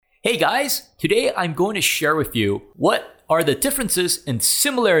Hey guys, today I'm going to share with you what are the differences and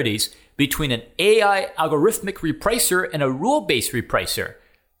similarities between an AI algorithmic repricer and a rule-based repricer.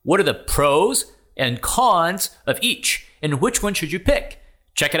 What are the pros and cons of each, and which one should you pick?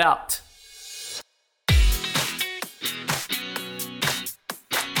 Check it out.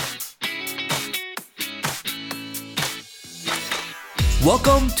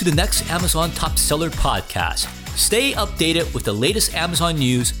 Welcome to the next Amazon Top Seller podcast. Stay updated with the latest Amazon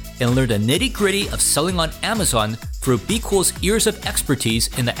news and learn the nitty-gritty of selling on Amazon through BeCool's years of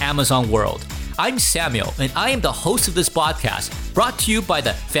expertise in the Amazon world. I'm Samuel, and I am the host of this podcast, brought to you by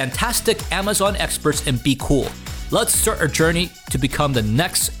the fantastic Amazon experts in BeCool. Let's start our journey to become the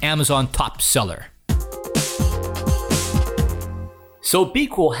next Amazon top seller. So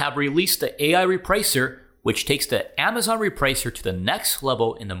BeCool have released the AI Repricer, which takes the Amazon Repricer to the next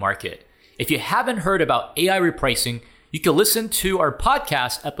level in the market. If you haven't heard about AI repricing, you can listen to our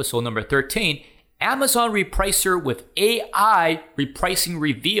podcast, episode number 13, Amazon Repricer with AI Repricing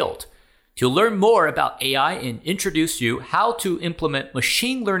Revealed, to learn more about AI and introduce you how to implement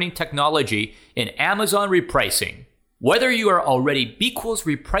machine learning technology in Amazon repricing. Whether you are already BeCool's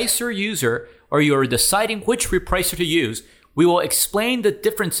repricer user or you are deciding which repricer to use, we will explain the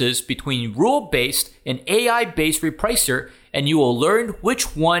differences between rule-based and AI-based repricer, and you will learn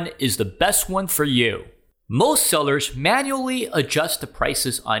which one is the best one for you. Most sellers manually adjust the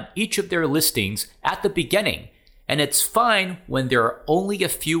prices on each of their listings at the beginning, and it's fine when there are only a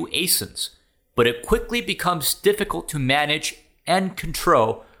few ASINs, but it quickly becomes difficult to manage and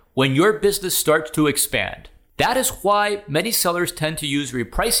control when your business starts to expand. That is why many sellers tend to use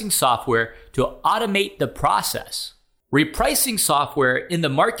repricing software to automate the process. Repricing software in the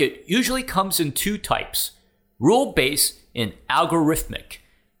market usually comes in two types, rule-based and algorithmic.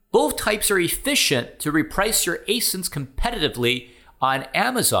 Both types are efficient to reprice your ASINs competitively on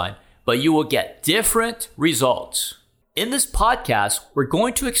Amazon, but you will get different results. In this podcast, we're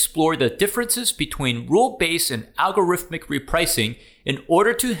going to explore the differences between rule-based and algorithmic repricing in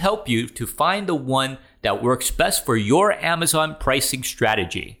order to help you to find the one that works best for your Amazon pricing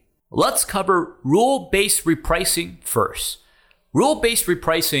strategy. Let's cover rule-based repricing first. Rule-based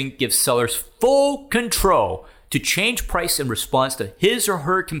repricing gives sellers full control to change price in response to his or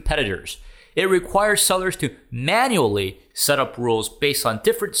her competitors. It requires sellers to manually set up rules based on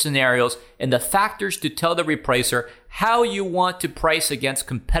different scenarios and the factors to tell the repricer how you want to price against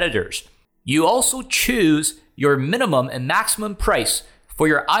competitors. You also choose your minimum and maximum price for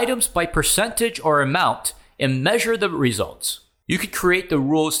your items by percentage or amount and measure the results. You could create the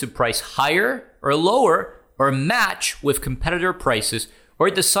rules to price higher or lower or match with competitor prices, or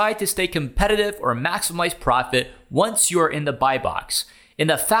decide to stay competitive or maximize profit once you're in the buy box.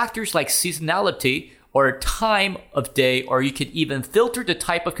 And the factors like seasonality or time of day, or you could even filter the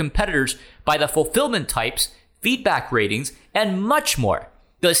type of competitors by the fulfillment types, feedback ratings, and much more.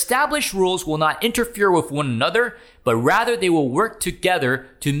 The established rules will not interfere with one another, but rather they will work together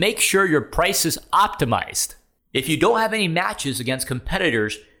to make sure your price is optimized. If you don't have any matches against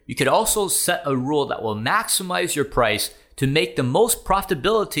competitors, you could also set a rule that will maximize your price to make the most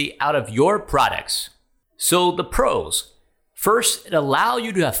profitability out of your products. So the pros. First, it allows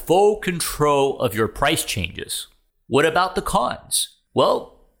you to have full control of your price changes. What about the cons?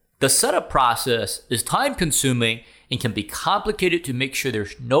 Well, the setup process is time consuming and can be complicated to make sure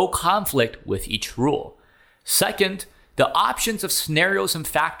there's no conflict with each rule. Second, the options of scenarios and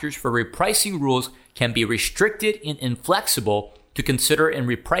factors for repricing rules can be restricted and inflexible to consider in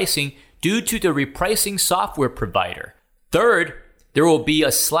repricing due to the repricing software provider. Third, there will be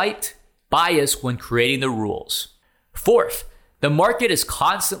a slight bias when creating the rules. Fourth, the market is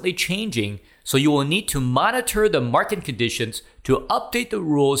constantly changing, so you will need to monitor the market conditions to update the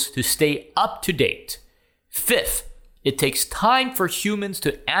rules to stay up to date. Fifth, it takes time for humans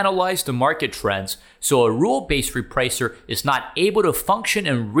to analyze the market trends, so a rule-based repricer is not able to function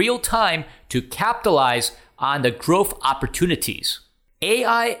in real time to capitalize on the growth opportunities.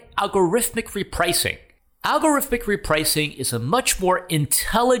 AI algorithmic repricing. Algorithmic repricing is a much more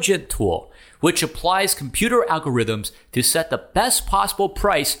intelligent tool, which applies computer algorithms to set the best possible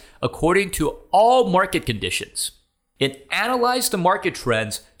price according to all market conditions. It analyzes the market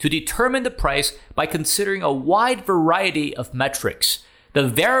trends to determine the price by considering a wide variety of metrics. The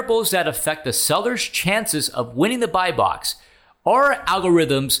variables that affect the seller's chances of winning the buy box. Our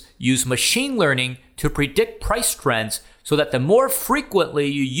algorithms use machine learning to predict price trends so that the more frequently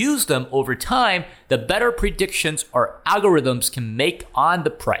you use them over time, the better predictions our algorithms can make on the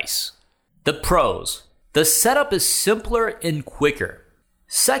price. The pros. The setup is simpler and quicker.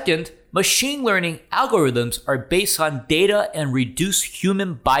 Second, machine learning algorithms are based on data and reduce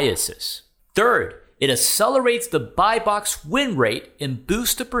human biases. Third, it accelerates the buy box win rate and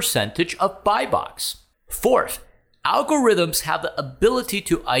boosts the percentage of buy box. Fourth, algorithms have the ability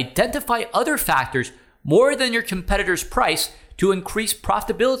to identify other factors more than your competitor's price to increase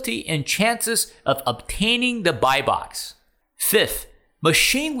profitability and chances of obtaining the buy box. Fifth,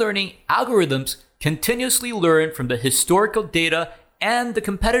 machine learning algorithms continuously learn from the historical data and the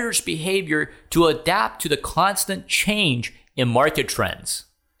competitor's behavior to adapt to the constant change in market trends.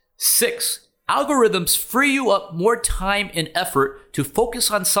 6. Algorithms free you up more time and effort to focus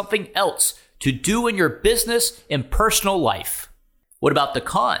on something else to do in your business and personal life. What about the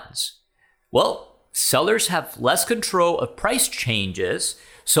cons? Well, sellers have less control of price changes,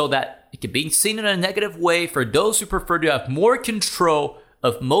 so that it can be seen in a negative way for those who prefer to have more control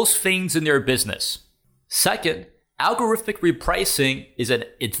of most things in their business. Second, algorithmic repricing is an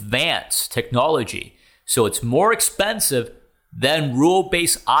advanced technology, so it's more expensive than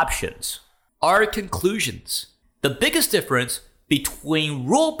rule-based options. Our conclusions. The biggest difference between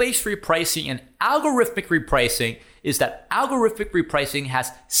rule-based repricing and algorithmic repricing is that algorithmic repricing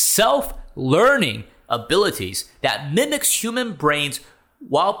has self-learning abilities that mimics human brains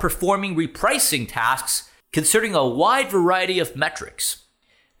while performing repricing tasks considering a wide variety of metrics.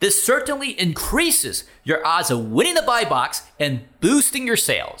 This certainly increases your odds of winning the buy box and boosting your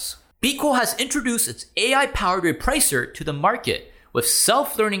sales. BQual has introduced its AI-powered repricer to the market with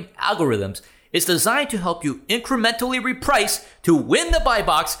self-learning algorithms. It's designed to help you incrementally reprice to win the buy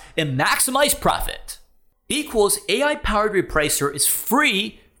box and maximize profit. BQual's AI-powered repricer is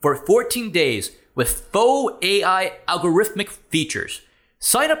free for 14 days with faux AI algorithmic features.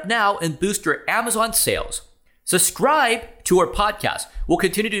 Sign up now and boost your Amazon sales. Subscribe to our podcast. We'll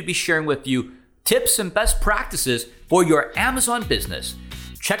continue to be sharing with you tips and best practices for your Amazon business.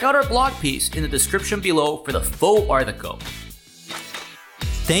 Check out our blog piece in the description below for the full article.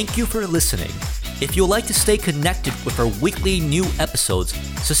 Thank you for listening. If you'd like to stay connected with our weekly new episodes,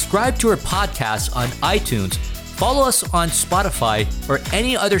 subscribe to our podcast on iTunes, follow us on Spotify, or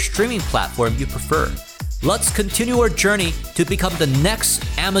any other streaming platform you prefer. Let's continue our journey to become the next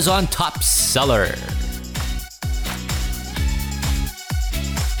Amazon top seller.